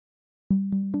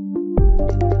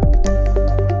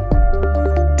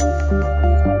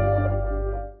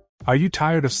Are you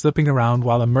tired of slipping around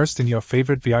while immersed in your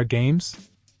favorite VR games?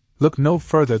 Look no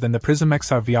further than the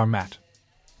PrismXR VR mat.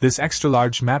 This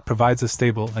extra-large mat provides a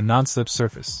stable and non-slip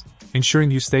surface,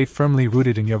 ensuring you stay firmly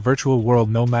rooted in your virtual world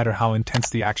no matter how intense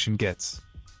the action gets.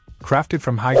 Crafted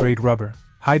from high-grade rubber,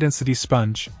 high-density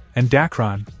sponge, and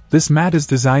Dacron, this mat is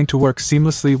designed to work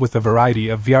seamlessly with a variety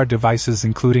of VR devices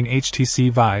including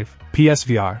HTC Vive,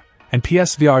 PSVR, and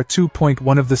PSVR 2.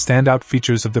 One of the standout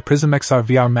features of the PrismXR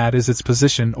VR mat is its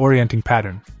position-orienting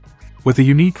pattern. With a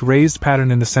unique raised pattern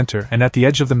in the center and at the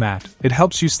edge of the mat, it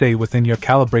helps you stay within your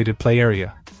calibrated play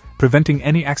area, preventing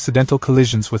any accidental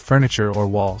collisions with furniture or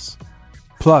walls.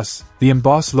 Plus, the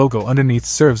embossed logo underneath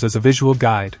serves as a visual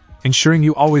guide, ensuring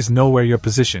you always know where you're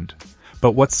positioned.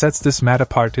 But what sets this mat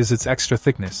apart is its extra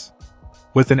thickness.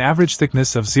 With an average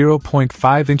thickness of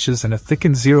 0.5 inches and a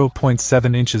thickened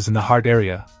 0.7 inches in the hard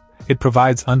area, it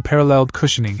provides unparalleled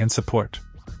cushioning and support.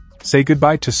 Say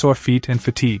goodbye to sore feet and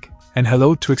fatigue, and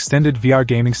hello to extended VR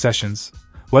gaming sessions.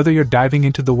 Whether you're diving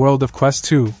into the world of Quest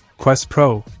 2, Quest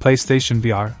Pro, PlayStation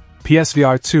VR,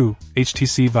 PSVR 2,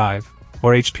 HTC Vive,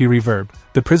 or HP Reverb,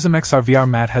 the PrismXR VR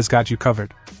mat has got you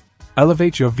covered.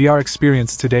 Elevate your VR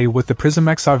experience today with the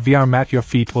PrismXR VR mat. Your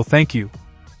feet will thank you.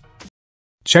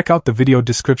 Check out the video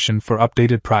description for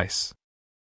updated price.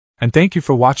 And thank you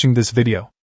for watching this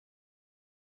video.